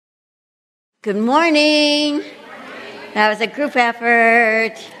Good morning. That was a group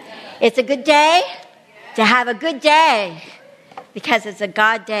effort. It's a good day to have a good day because it's a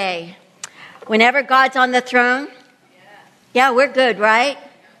God day. Whenever God's on the throne, yeah, we're good, right?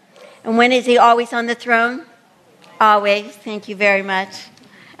 And when is he always on the throne? Always. Thank you very much.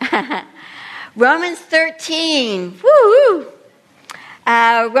 Romans 13. Woo-hoo.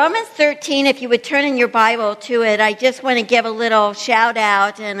 Romans 13, if you would turn in your Bible to it, I just want to give a little shout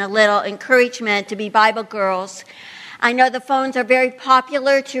out and a little encouragement to be Bible girls. I know the phones are very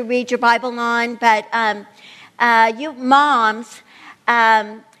popular to read your Bible on, but you moms,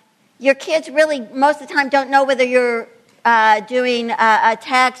 your kids really most of the time don't know whether you're doing a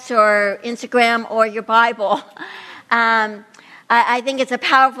text or Instagram or your Bible. I think it's a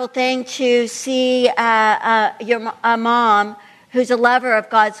powerful thing to see a mom who's a lover of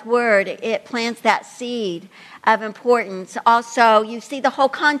God's Word. It plants that seed of importance. Also, you see the whole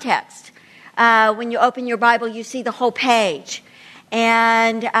context. When you open your Bible, you see the whole page.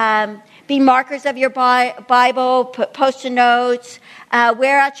 And be markers of your Bible, put post-it notes,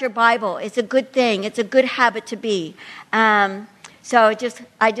 wear out your Bible. It's a good thing. It's a good habit to be. So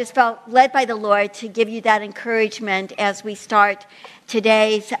I just felt led by the Lord to give you that encouragement as we start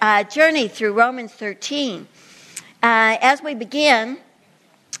today's journey through Romans 13. As we begin,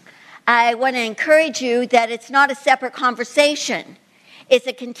 I want to encourage you that it's not a separate conversation. It's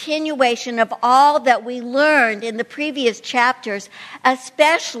a continuation of all that we learned in the previous chapters,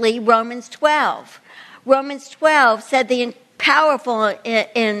 especially Romans 12. Romans 12 said the powerful,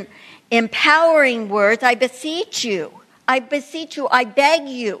 empowering words, I beseech you, I beg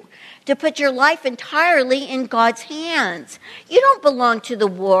you to put your life entirely in God's hands. You don't belong to the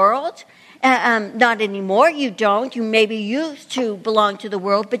world. Not anymore, you don't. You maybe used to belong to the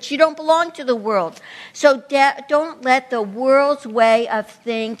world, but you don't belong to the world. So don't let the world's way of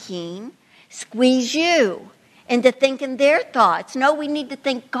thinking squeeze you into thinking their thoughts. No, we need to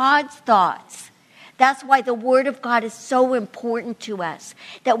think God's thoughts. That's why the Word of God is so important to us,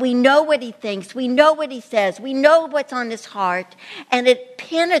 that we know what He thinks, we know what He says, we know what's on His heart, and it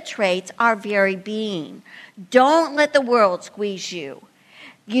penetrates our very being. Don't let the world squeeze you.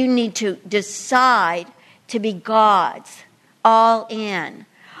 You need to decide to be God's, all in.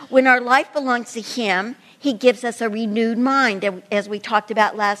 When our life belongs to Him, He gives us a renewed mind, as we talked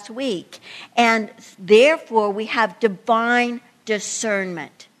about last week. And therefore, we have divine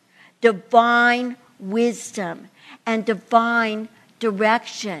discernment, divine wisdom, and divine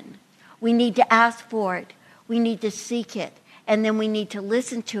direction. We need to ask for it. We need to seek it. And then we need to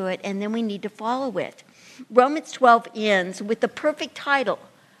listen to it. And then we need to follow it. Romans 12 ends with the perfect title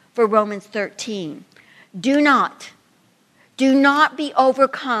for Romans 13. Do not be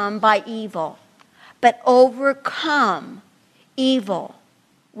overcome by evil, but overcome evil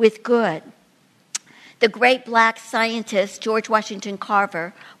with good. The great black scientist, George Washington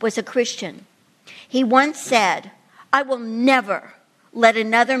Carver, was a Christian. He once said, I will never let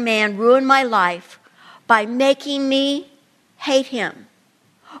another man ruin my life by making me hate him.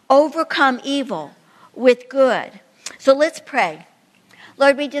 Overcome evil with good. So let's pray.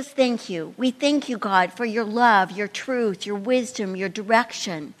 Lord, we just thank you. We thank you, God, for your love, your truth, your wisdom, your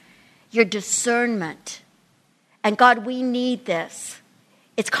direction, your discernment. And God, we need this.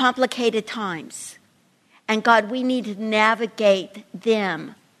 It's complicated times. And God, we need to navigate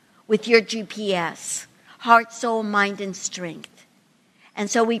them with your GPS, heart, soul, mind, and strength. And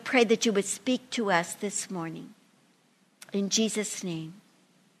so we pray that you would speak to us this morning. In Jesus' name,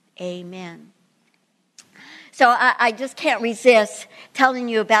 amen. So I just can't resist telling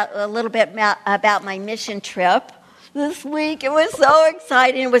you about a little bit about my mission trip this week. It was so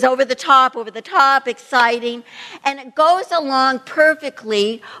exciting. It was over the top, exciting. And it goes along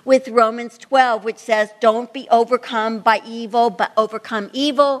perfectly with Romans 12, which says, don't be overcome by evil, but overcome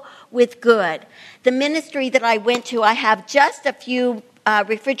evil with good. The ministry that I went to, I have just a few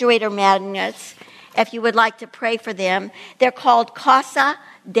refrigerator magnets, if you would like to pray for them. They're called Casa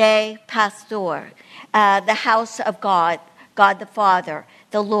de Pastor. The house of God, God the Father,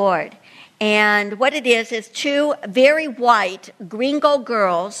 the Lord. And what it is two very white gringo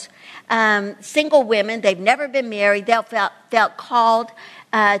girls, single women. They've never been married. They felt called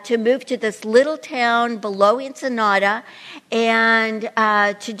to move to this little town below Ensenada and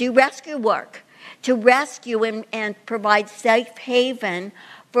to do rescue work, to rescue and provide safe haven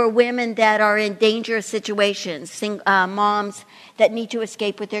for women that are in dangerous situations, moms that need to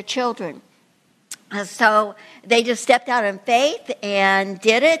escape with their children. So they just stepped out in faith and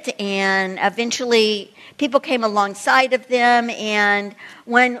did it, and eventually people came alongside of them, and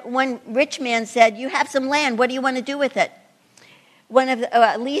when one rich man said, you have some land, what do you want to do with it?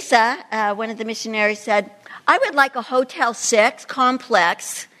 Lisa, one of the missionaries, said, I would like a Hotel 6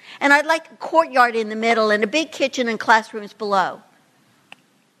 complex, and I'd like a courtyard in the middle and a big kitchen and classrooms below.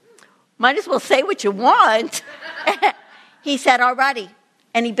 Might as well say what you want. He said, all righty,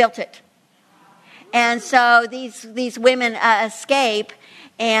 and he built it. And so these women escape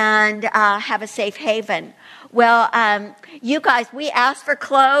and have a safe haven. Well, you guys, we asked for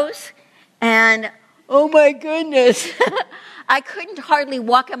clothes, and oh my goodness, I couldn't hardly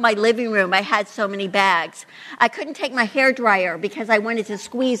walk in my living room. I had so many bags. I couldn't take my hairdryer because I wanted to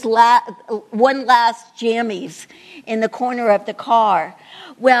squeeze one last jammies in the corner of the car.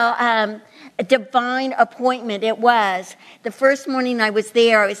 Well, a divine appointment it was. The first morning I was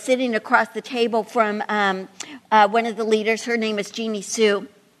there, I was sitting across the table from one of the leaders. Her name is Jeannie Sue.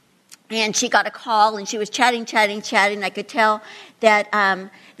 And she got a call, and she was chatting. I could tell that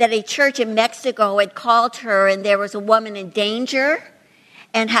a church in Mexico had called her, and there was a woman in danger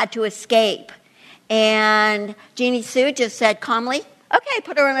and had to escape. And Jeannie Sue just said calmly, okay,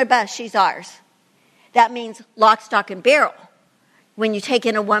 put her on a bus. She's ours. That means lock, stock, and barrel. When you take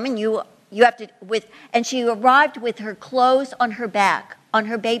in a woman, you have to, and she arrived with her clothes on her back, on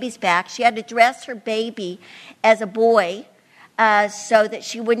her baby's back. She had to dress her baby as a boy, so that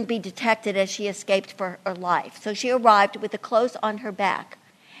she wouldn't be detected as she escaped for her life. So she arrived with the clothes on her back.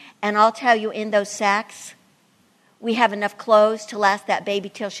 And I'll tell you, in those sacks, we have enough clothes to last that baby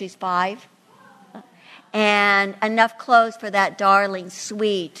till she's 5. And enough clothes for that darling,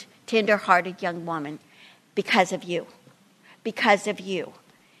 sweet, tender-hearted young woman because of you. Because of you.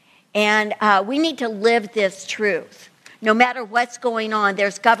 And we need to live this truth. No matter what's going on,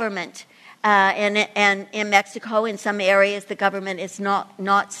 there's government. And in Mexico, in some areas, the government is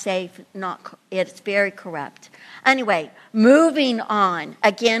not safe. It's very corrupt. Anyway, moving on.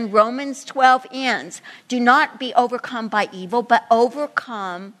 Again, Romans 12 ends. Do not be overcome by evil, but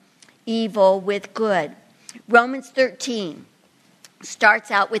overcome evil with good. Romans 13 starts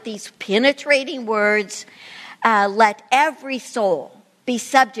out with these penetrating words. Let every soul be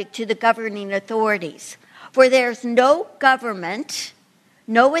subject to the governing authorities. For there's no government,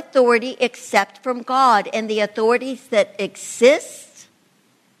 no authority except from God, and the authorities that exist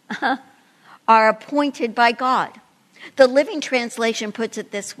are appointed by God. The Living Translation puts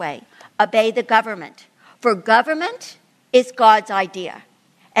it this way: obey the government. For government is God's idea,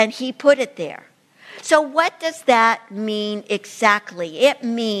 and He put it there. So what does that mean exactly? It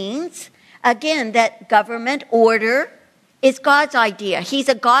means, again, that government order is God's idea. He's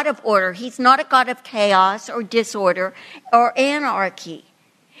a God of order. He's not a God of chaos or disorder or anarchy.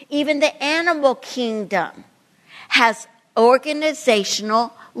 Even the animal kingdom has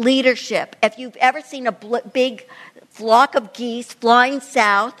organizational leadership. If you've ever seen a big flock of geese flying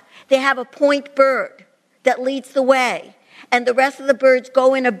south, they have a point bird that leads the way. And the rest of the birds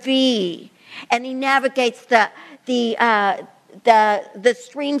go in a V. And he navigates the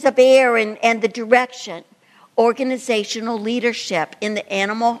streams of air and the direction. Organizational leadership in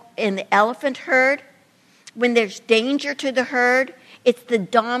the elephant herd. When there's danger to the herd, it's the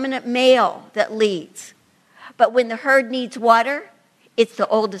dominant male that leads. But when the herd needs water, it's the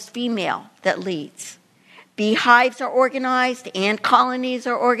oldest female that leads. Beehives are organized, ant colonies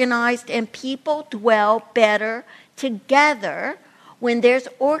are organized, and people dwell better together when there's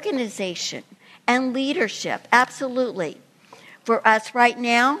organization and leadership. Absolutely. For us right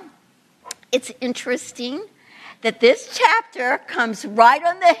now, it's interesting that this chapter comes right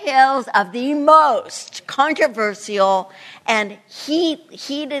on the heels of the most controversial and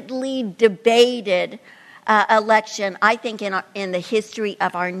heatedly debated election, I think, in the history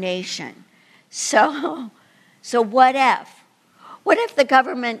of our nation. So what if? What if the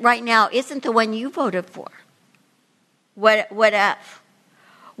government right now isn't the one you voted for? What if?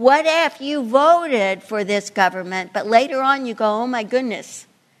 What if you voted for this government, but later on you go, oh my goodness,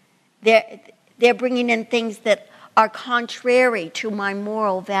 they're bringing in things that are contrary to my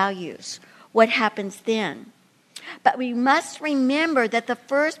moral values. What happens then? But we must remember that the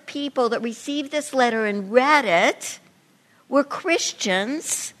first people that received this letter and read it were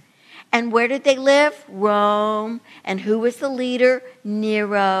Christians. And where did they live? Rome. And who was the leader?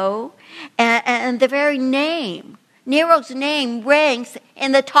 Nero. And the very name, Nero's name ranks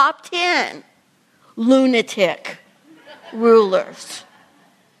in the top 10 lunatic rulers.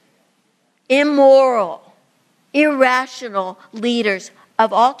 Immoral, irrational leaders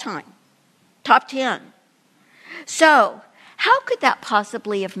of all time. Top 10. So, how could that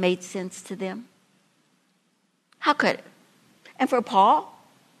possibly have made sense to them? How could it? And for Paul,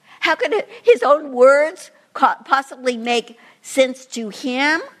 how could his own words possibly make sense to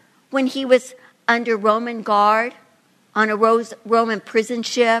him when he was under Roman guard? on a Roman prison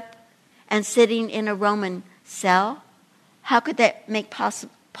ship and sitting in a Roman cell? How could that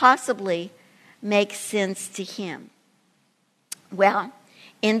possibly make sense to him? Well,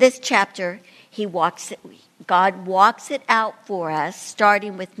 in this chapter, God walks it out for us,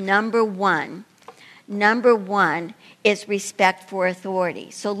 starting with number one. Number one is respect for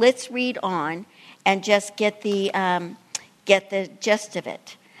authority. So let's read on and just get the gist of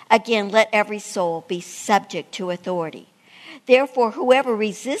it. Again, let every soul be subject to authority. Therefore, whoever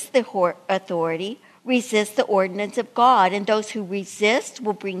resists the authority resists the ordinance of God, and those who resist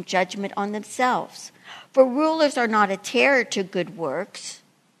will bring judgment on themselves. For rulers are not a terror to good works,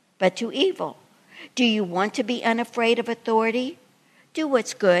 but to evil. Do you want to be unafraid of authority? Do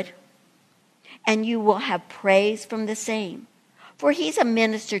what's good, and you will have praise from the same. For he's a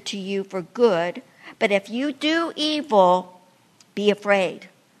minister to you for good, but if you do evil, be afraid.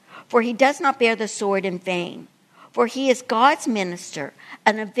 For he does not bear the sword in vain. For he is God's minister,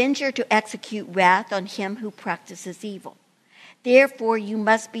 an avenger to execute wrath on him who practices evil. Therefore, you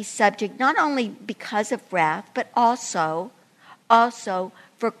must be subject not only because of wrath, but also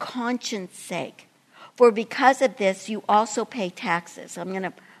for conscience sake. For because of this, you also pay taxes. I'm going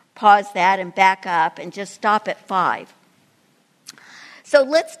to pause that and back up and just stop at 5. So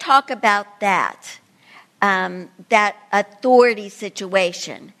let's talk about that authority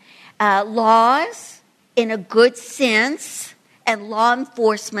situation. Laws, in a good sense, and law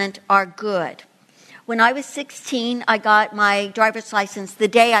enforcement are good. When I was 16, I got my driver's license the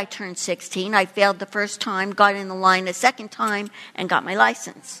day I turned 16. I failed the first time, got in the line a second time, and got my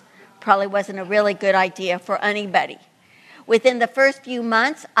license. Probably wasn't a really good idea for anybody. Within the first few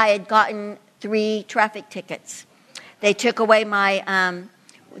months, I had gotten 3 traffic tickets. They took away my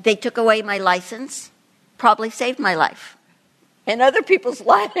license. Probably saved my life. And other people's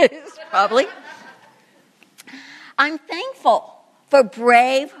lives, probably. I'm thankful for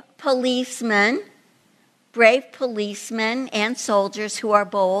brave policemen and soldiers who are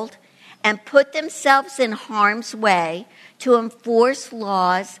bold and put themselves in harm's way to enforce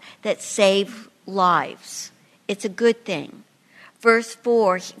laws that save lives. It's a good thing. Verse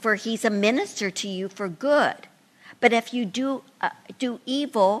 4, for he's a minister to you for good. But if you do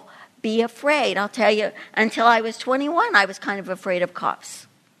evil, be afraid. I'll tell you, until I was 21, I was kind of afraid of cops.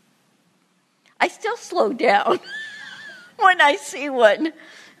 I still slow down when I see one.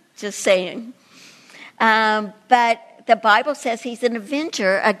 Just saying. But the Bible says he's an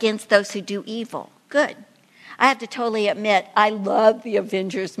avenger against those who do evil. Good. I have to totally admit, I love the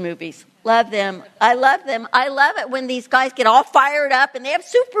Avengers movies. Love them. I love them. I love it when these guys get all fired up and they have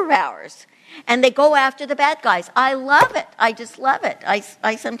superpowers. And they go after the bad guys. I love it. I just love it.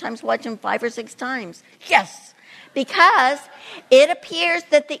 I sometimes watch them 5 or 6 times. Yes. Because it appears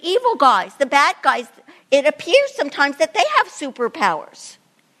that the evil guys, the bad guys, it appears sometimes that they have superpowers.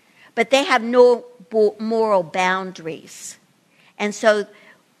 But they have no moral boundaries. And so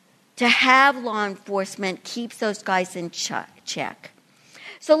to have law enforcement keeps those guys in check.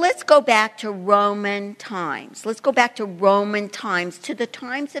 So let's go back to Roman times. Let's go back to Roman times, to the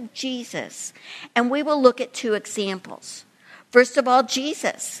times of Jesus. And we will look at 2 examples. First of all,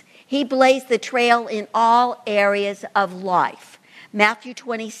 Jesus. He blazed the trail in all areas of life. Matthew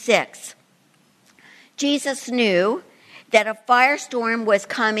 26. Jesus knew that a firestorm was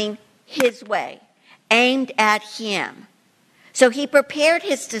coming his way, aimed at him. So he prepared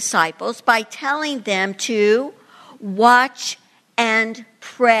his disciples by telling them to watch and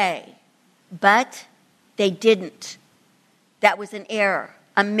pray. But they didn't. That was an error,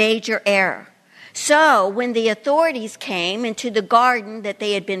 a major error. So when the authorities came into the garden that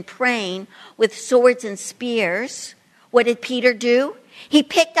they had been praying with swords and spears, what did Peter do? He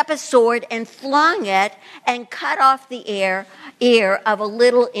picked up a sword and flung it and cut off the ear of a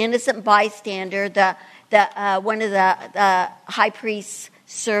little innocent bystander, one of the high priest's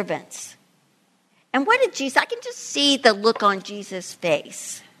servants. And what did Jesus? I can just see the look on Jesus'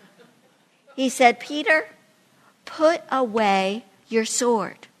 face. He said, Peter, put away your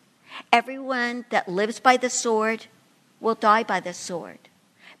sword. Everyone that lives by the sword will die by the sword.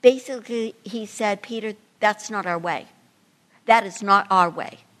 Basically, he said, Peter, that's not our way. That is not our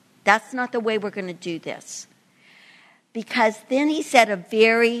way. That's not the way we're going to do this. Because then he said a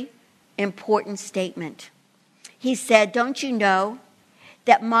very important statement. He said, don't you know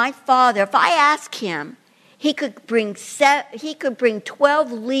that my Father, if I ask him, he could bring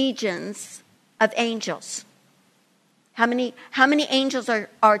 12 legions of angels. How many angels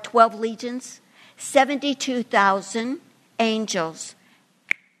are 12 legions? 72,000 angels.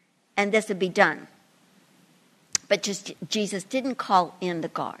 And this would be done. But just Jesus didn't call in the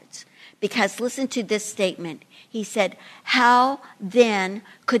guards. Because listen to this statement. He said, how then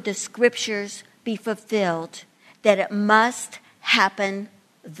could the scriptures be fulfilled that it must happen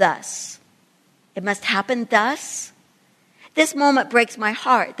thus? It must happen thus? This moment breaks my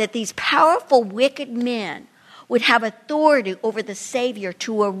heart that these powerful, wicked men would have authority over the Savior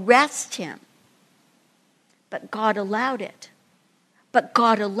to arrest him. But God allowed it. But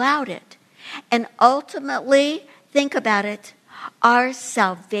God allowed it. And ultimately, think about it, our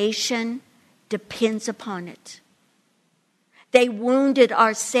salvation depends upon it. They wounded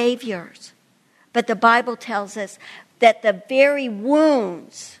our Saviors. But the Bible tells us that the very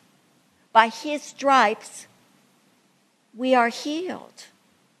wounds, by his stripes, we are healed.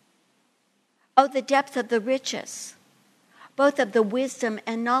 Oh, the depth of the riches, both of the wisdom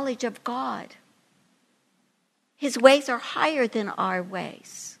and knowledge of God. His ways are higher than our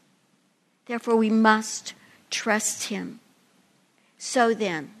ways. Therefore, we must trust him. So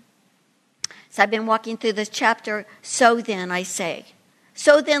then, so I've been walking through this chapter. So then, I say,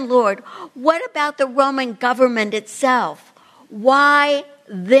 so then, Lord, what about the Roman government itself? Why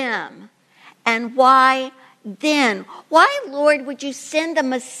them? And why then? Why, Lord, would you send the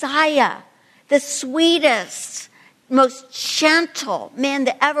Messiah, the sweetest, most gentle man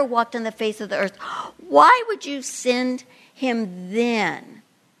that ever walked on the face of the earth? Why would you send him then,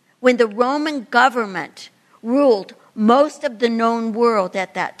 when the Roman government ruled most of the known world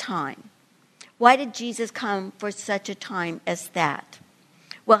at that time? Why did Jesus come for such a time as that?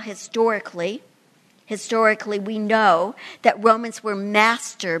 Well, historically, we know that Romans were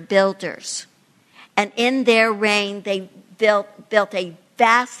master builders. And in their reign, they built a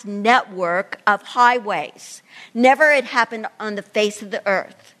vast network of highways. Never had happened on the face of the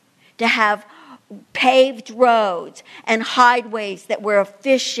earth to have paved roads and highways that were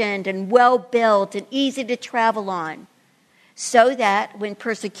efficient and well built and easy to travel on. So that when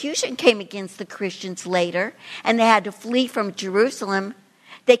persecution came against the Christians later and they had to flee from Jerusalem,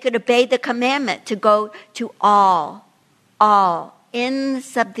 they could obey the commandment to go to all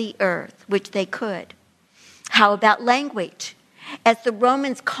ends of the earth, which they could. How about language? As the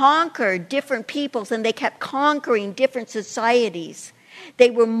Romans conquered different peoples and they kept conquering different societies, they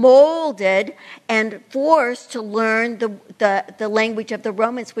were molded and forced to learn the language of the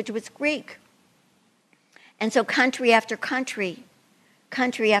Romans, which was Greek. And so country after country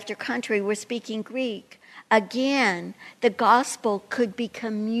were speaking Greek. Again, the gospel could be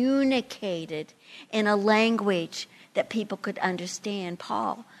communicated in a language that people could understand.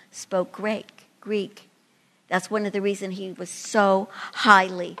 Paul spoke Greek. That's one of the reasons he was so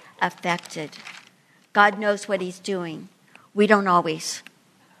highly affected. God knows what he's doing. We don't always,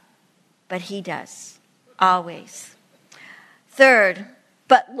 but he does, always. Third,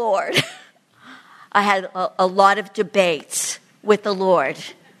 but Lord. I had a lot of debates with the Lord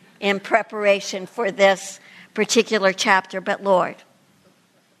in preparation for this particular chapter, but Lord.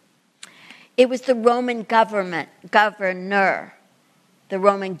 It was the Roman governor,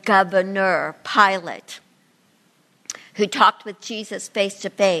 Pilate, who talked with Jesus face to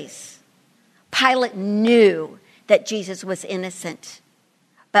face. Pilate knew that Jesus was innocent,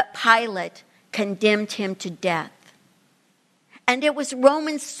 but Pilate condemned him to death. And it was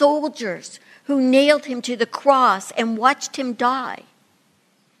Roman soldiers who nailed him to the cross and watched him die.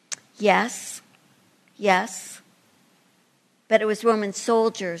 Yes, but it was Roman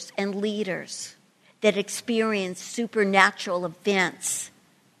soldiers and leaders that experienced supernatural events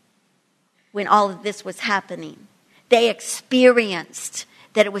when all of this was happening. They experienced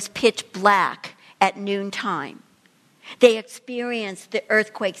that it was pitch black at noontime. They experienced the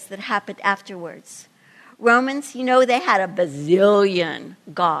earthquakes that happened afterwards. Romans, they had a bazillion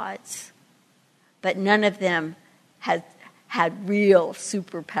gods, but none of them had real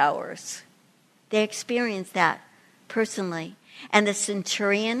superpowers. They experienced that personally. And the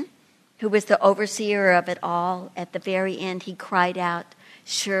centurion, who was the overseer of it all, at the very end, he cried out,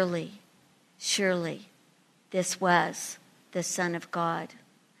 surely, this was the Son of God.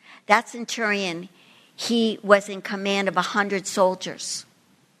 That centurion, he was in command of 100 soldiers.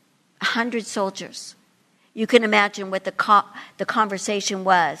 100 soldiers. You can imagine what the conversation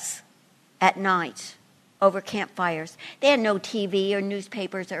was at night over campfires. They had no TV or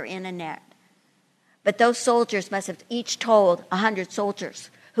newspapers or internet. But those soldiers must have each told 100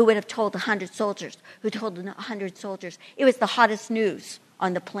 soldiers, who would have told 100 soldiers, who told 100 soldiers. It was the hottest news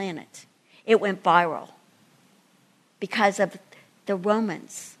on the planet. It went viral because of the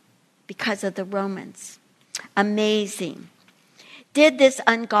Romans. Amazing. Did this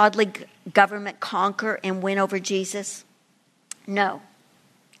ungodly government conquer and win over Jesus? No,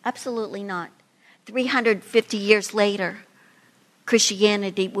 absolutely not. 350 years later,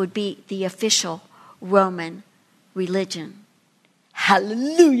 Christianity would be the official Roman religion.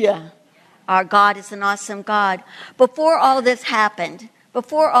 Hallelujah! Our God is an awesome God. Before all this happened,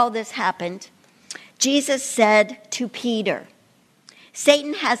 Jesus said to Peter,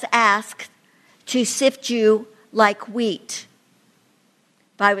 Satan has asked to sift you like wheat.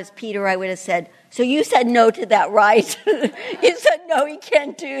 If I was Peter, I would have said, so you said no to that, right? You said, no, he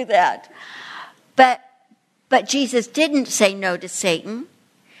can't do that. But Jesus didn't say no to Satan,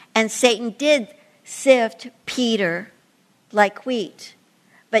 and Satan did sift Peter like wheat.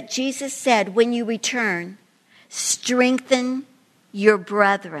 But Jesus said, when you return, strengthen your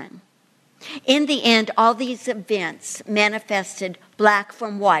brethren. In the end, all these events manifested black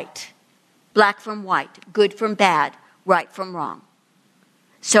from white, good from bad, right from wrong.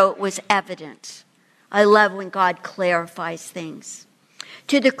 So it was evident. I love when God clarifies things.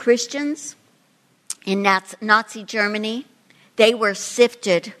 To the Christians in Nazi Germany, they were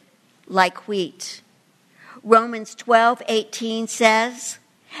sifted like wheat. Romans 12:18 says,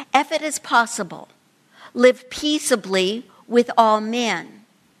 if it is possible, live peaceably with all men.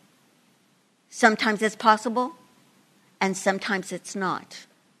 Sometimes it's possible, and sometimes it's not.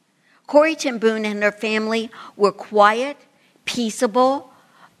 Corrie ten Boom and her family were quiet, peaceable,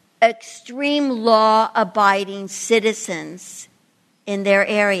 extreme law-abiding citizens in their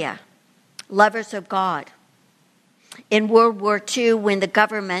area, lovers of God. In World War II, when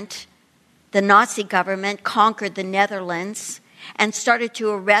the Nazi government conquered the Netherlands and started to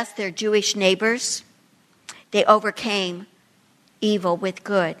arrest their Jewish neighbors, they overcame evil with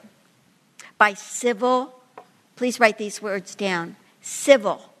good. By civil, please write these words down,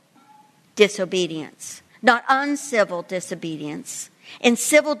 civil disobedience, not uncivil disobedience. In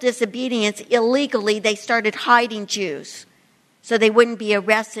civil disobedience, illegally, they started hiding Jews so they wouldn't be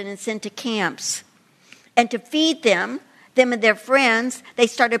arrested and sent to camps. And to feed them and their friends, they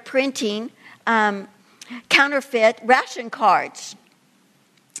started printing counterfeit ration cards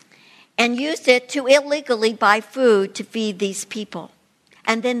and used it to illegally buy food to feed these people.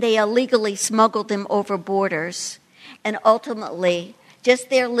 And then they illegally smuggled them over borders. And ultimately, just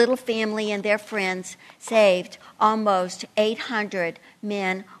their little family and their friends saved almost 800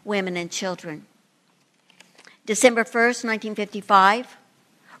 men, women, and children. December 1st, 1955,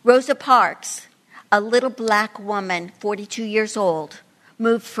 Rosa Parks, a little black woman, 42 years old,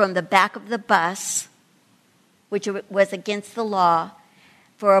 moved from the back of the bus, which was against the law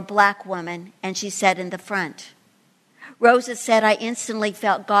for a black woman, and she sat in the front. Rosa said, I instantly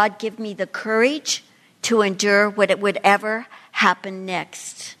felt God give me the courage to endure whatever happened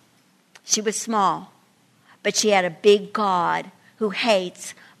next. She was small, but she had a big God who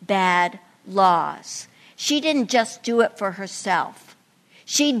hates bad laws. She didn't just do it for herself.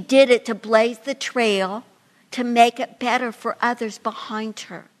 She did it to blaze the trail, to make it better for others behind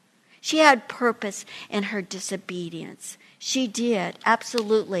her. She had purpose in her disobedience. She did,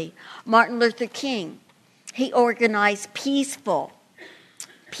 absolutely. Martin Luther King, he organized peaceful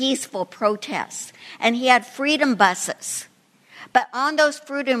protests, and he had freedom buses. But on those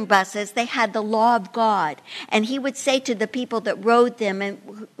freedom buses, they had the law of God. And he would say to the people that rode them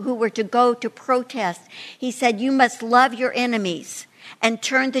and who were to go to protest, he said, you must love your enemies and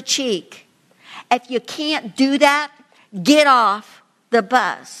turn the cheek. If you can't do that, get off the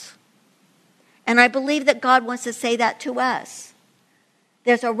bus. And I believe that God wants to say that to us.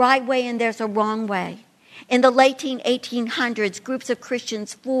 There's a right way and there's a wrong way. In the late 1800s, groups of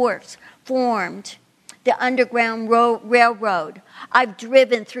Christians formed the Underground Railroad. I've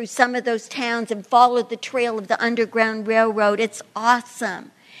driven through some of those towns and followed the trail of the Underground Railroad. It's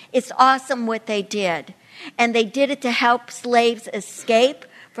awesome. It's awesome what they did. And they did it to help slaves escape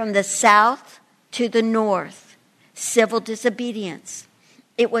from the South to the North. Civil disobedience.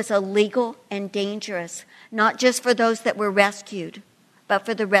 It was illegal and dangerous, not just for those that were rescued, but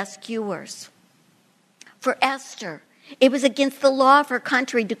for the rescuers. For Esther, it was against the law of her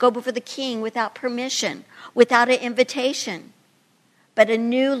country to go before the king without permission, without an invitation. But a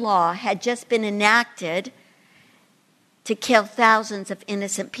new law had just been enacted to kill thousands of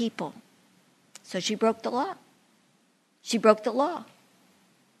innocent people. So she broke the law. She broke the law.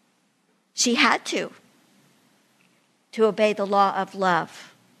 She had to obey the law of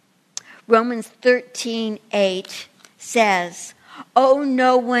love. Romans 13:8 says, owe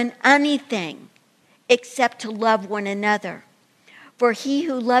no one anything except to love one another. For he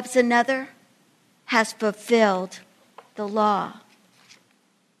who loves another has fulfilled the law.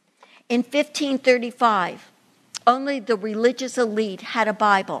 In 1535, only the religious elite had a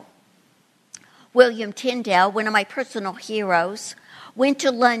Bible. William Tyndale, one of my personal heroes, went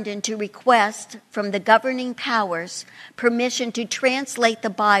to London to request from the governing powers permission to translate the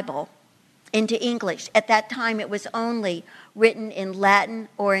Bible into English. At that time, it was only written in Latin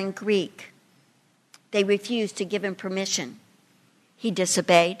or in Greek. They refused to give him permission. He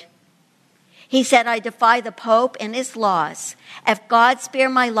disobeyed. He said, "I defy the Pope and his laws. If God spare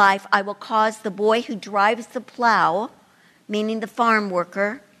my life, I will cause the boy who drives the plow," meaning the farm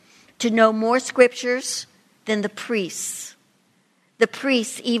worker, "to know more scriptures than the priests." The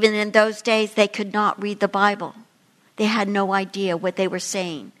priests, even in those days, they could not read the Bible. They had no idea what they were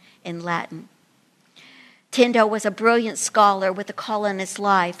saying in Latin. Tyndale was a brilliant scholar with a call on his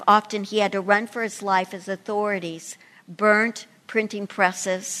life. Often he had to run for his life as authorities burnt printing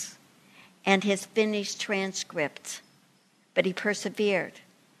presses and his finished transcript. But he persevered.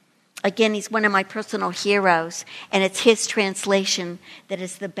 Again, he's one of my personal heroes, and it's his translation that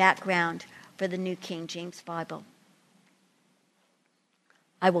is the background for the New King James Bible.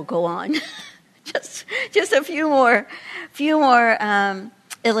 I will go on. just a few more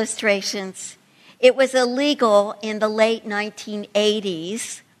illustrations. It was illegal in the late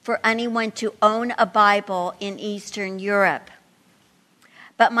 1980s for anyone to own a Bible in Eastern Europe.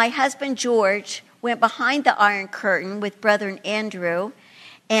 But my husband George went behind the Iron Curtain with Brother Andrew,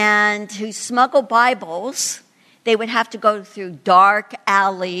 and to smuggle Bibles, they would have to go through dark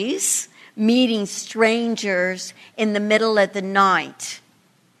alleys, meeting strangers in the middle of the night.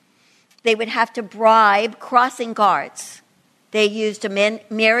 They would have to bribe crossing guards. They used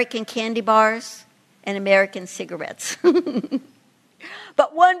American candy bars and American cigarettes.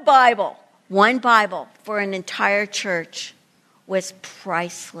 But one Bible for an entire church was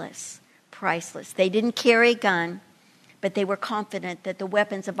priceless. They didn't carry a gun, but they were confident that the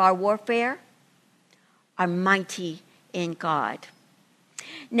weapons of our warfare are mighty in God.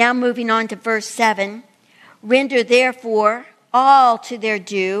 Now moving on to verse 7. "Render therefore all to their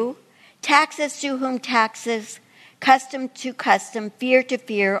due, taxes to whom taxes, custom to custom, fear to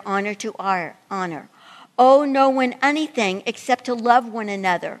fear, honor to honor. Owe no one anything except to love one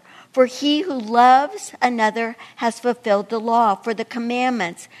another. For he who loves another has fulfilled the law. For the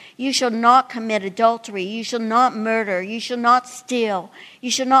commandments, you shall not commit adultery, you shall not murder, you shall not steal, you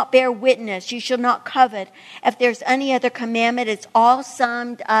shall not bear witness, you shall not covet. If there's any other commandment, it's all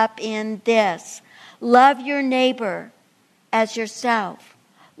summed up in this: love your neighbor as yourself.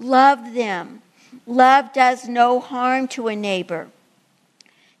 Love them. Love does no harm to a neighbor.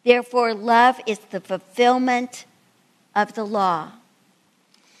 Therefore, love is the fulfillment of the law."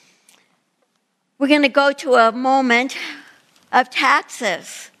 We're going to go to a moment of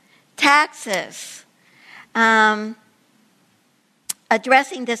taxes.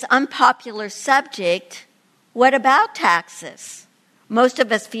 Addressing this unpopular subject, what about taxes? Most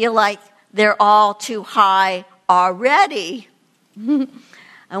of us feel like they're all too high already.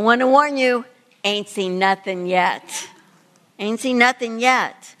 I want to warn you, ain't seen nothing yet.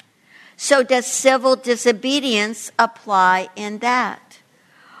 So does civil disobedience apply in that?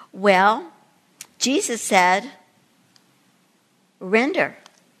 Well, Jesus said, render.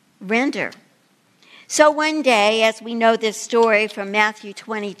 So one day, as we know this story from Matthew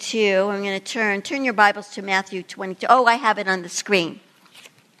 22, I'm going to turn your Bibles to Matthew 22. Oh, I have it on the screen.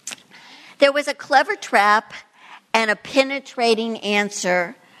 There was a clever trap and a penetrating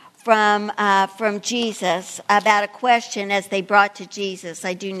answer from Jesus about a question as they brought to Jesus.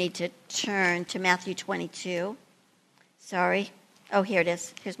 I do need to turn to Matthew 22. Sorry. Oh, here it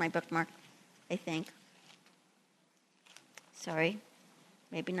is. Here's my bookmark, I think. Sorry.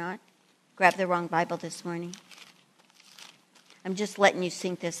 Maybe not. Grabbed the wrong Bible this morning. I'm just letting you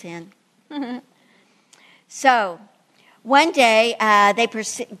sink this in. So, one day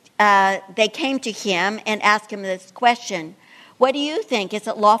they came to him and asked him this question: "What do you think? Is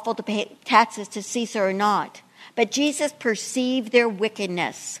it lawful to pay taxes to Caesar or not?" But Jesus perceived their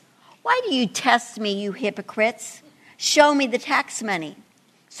wickedness. "Why do you test me, you hypocrites? Show me the tax money."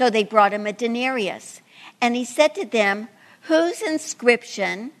 So they brought him a denarius. And he said to them, "Whose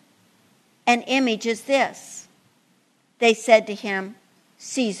inscription and image is this?" They said to him,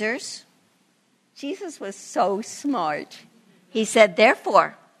 "Caesar's." Jesus was so smart. He said,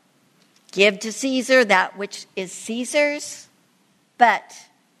 "Therefore, give to Caesar that which is Caesar's." But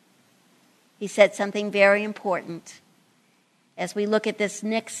he said something very important. As we look at this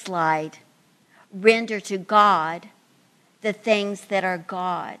next slide, render to God the things that are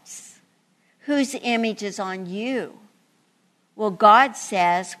God's. Whose image is on you? Well, God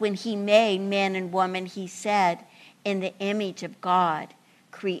says when he made man and woman, he said, in the image of God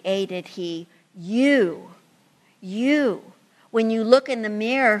created he you. When you look in the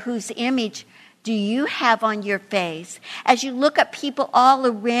mirror, whose image do you have on your face? As you look at people all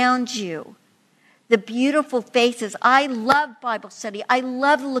around you, the beautiful faces. I love Bible study. I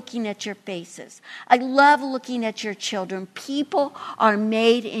love looking at your faces. I love looking at your children. People are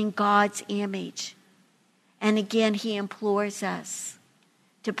made in God's image. And again, he implores us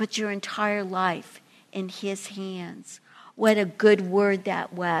to put your entire life in his hands. What a good word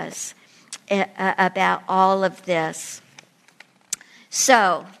that was about all of this.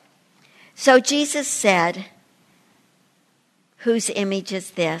 So Jesus said, whose image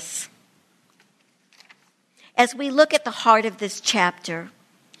is this? As we look at the heart of this chapter,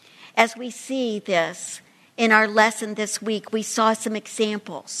 as we see this in our lesson this week, we saw some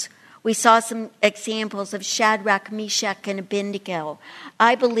examples. We saw some examples of Shadrach, Meshach, and Abednego.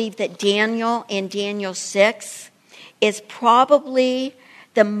 I believe that Daniel in Daniel 6 is probably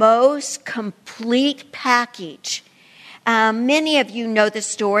the most complete package. Many of you know the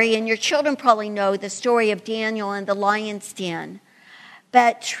story, and your children probably know the story of Daniel and the lion's den.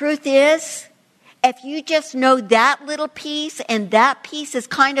 But truth is, if you just know that little piece and that piece is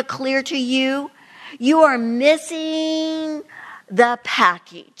kind of clear to you, you are missing the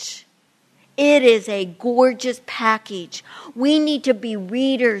package. It is a gorgeous package. We need to be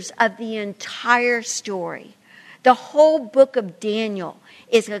readers of the entire story. The whole book of Daniel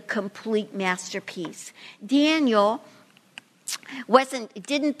is a complete masterpiece. Daniel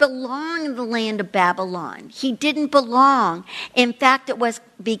didn't belong in the land of Babylon. He didn't belong. In fact, it was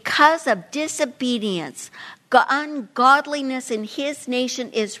because of disobedience, ungodliness in his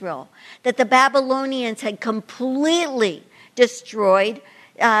nation Israel, that the Babylonians had completely destroyed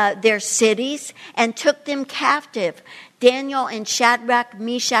their cities and took them captive. Daniel and Shadrach,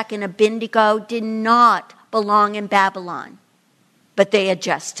 Meshach, and Abednego did not belong in Babylon, but they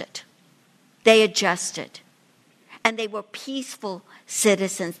adjusted. They adjusted. And they were peaceful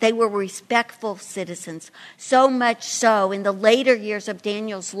citizens. They were respectful citizens. So much so, in the later years of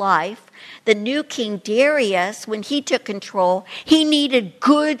Daniel's life, the new king Darius, when he took control, he needed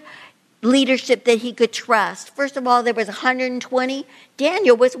good leadership that he could trust. First of all, there was 120.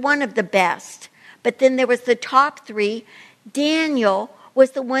 Daniel was one of the best. But then there was the top 3. Daniel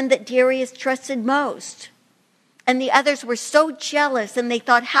was the one that Darius trusted most. And the others were so jealous, and they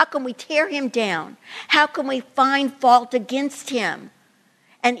thought, how can we tear him down? How can we find fault against him?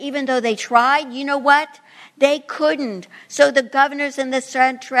 And even though they tried, you know what? They couldn't. So the governors and the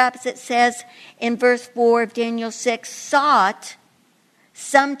satraps, it says in verse 4 of Daniel 6, sought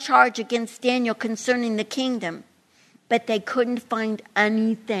some charge against Daniel concerning the kingdom, but they couldn't find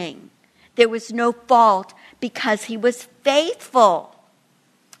anything. There was no fault because he was faithful.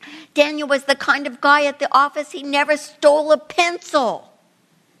 Daniel was the kind of guy at the office, he never stole a pencil.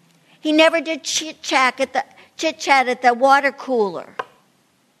 He never did chit-chat at the water cooler.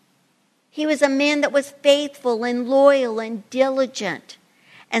 He was a man that was faithful and loyal and diligent.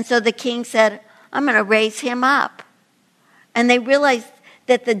 And so the king said, I'm going to raise him up. And they realized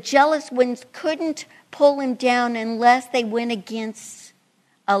that the jealous ones couldn't pull him down unless they went against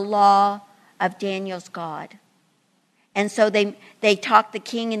a law of Daniel's God. And so they talked the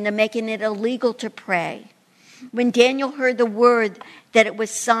king into making it illegal to pray. When Daniel heard the word that it was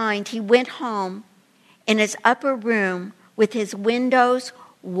signed, he went home in his upper room with his windows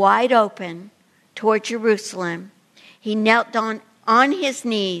wide open toward Jerusalem. He knelt down on his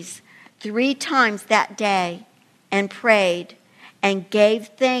knees 3 times that day and prayed and gave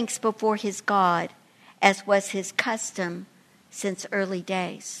thanks before his God, as was his custom since early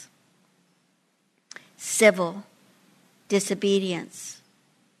days. Civil disobedience.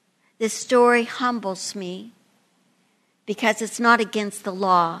 This story humbles me because it's not against the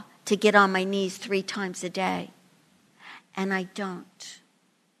law to get on my knees 3 times a day. And I don't.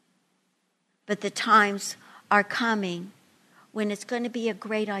 But the times are coming when it's going to be a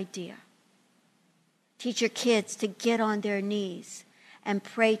great idea. Teach your kids to get on their knees and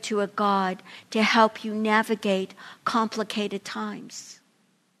pray to a God to help you navigate complicated times.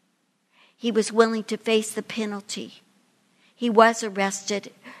 He was willing to face the penalty. He was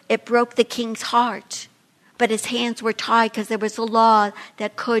arrested. It broke the king's heart. But his hands were tied because there was a law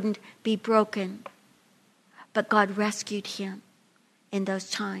that couldn't be broken. But God rescued him in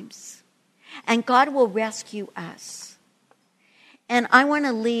those times. And God will rescue us. And I want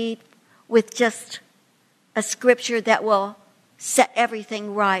to lead with just a scripture that will set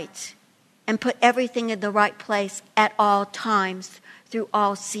everything right and put everything in the right place at all times through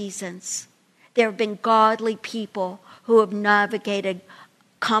all seasons. There have been godly people who have navigated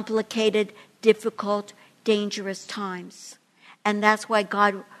complicated, difficult, dangerous times. And that's why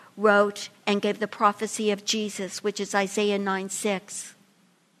God wrote and gave the prophecy of Jesus, which is Isaiah 9:6.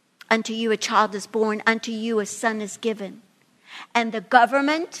 unto you a child is born, unto you a son is given. And the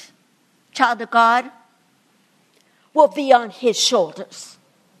government, child of God, will be on his shoulders.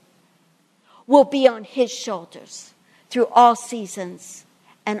 Will be on his shoulders through all seasons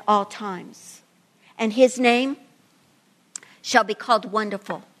and all times. And his name shall be called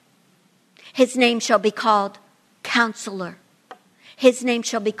Wonderful. His name shall be called Counselor. His name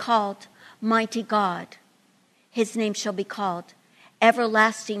shall be called Mighty God. His name shall be called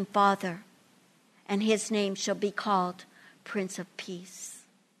Everlasting Father. And his name shall be called Prince of Peace.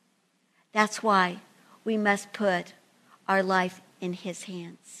 That's why we must put our life in his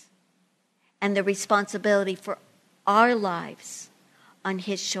hands. And the responsibility for our lives on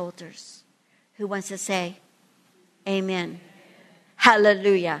his shoulders. Who wants to say amen?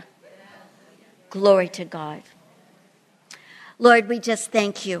 Hallelujah. Glory to God. Lord, we just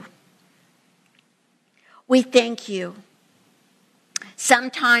thank you. We thank you.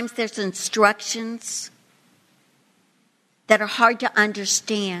 Sometimes there's instructions that are hard to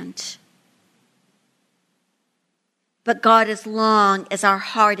understand. But God, as long as our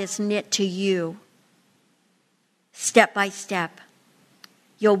heart is knit to you, step by step,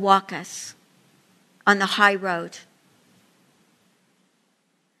 you'll walk us on the high road.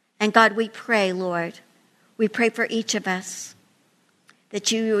 And God, we pray, Lord, we pray for each of us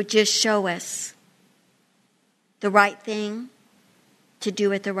that you would just show us the right thing to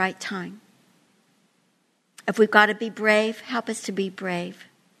do at the right time. If we've got to be brave, help us to be brave.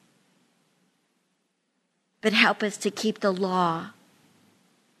 But help us to keep the law,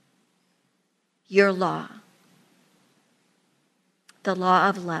 your law, the law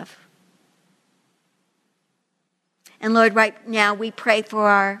of love. And Lord, right now we pray for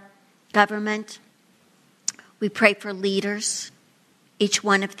our government. We pray for leaders, each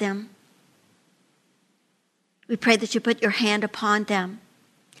one of them. We pray that you put your hand upon them,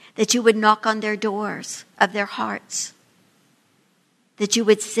 that you would knock on their doors of their hearts, that you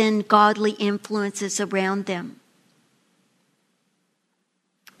would send godly influences around them.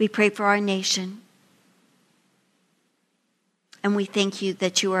 We pray for our nation, and we thank you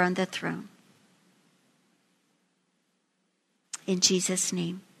that you are on the throne. In Jesus'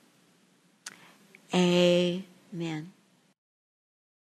 name, amen.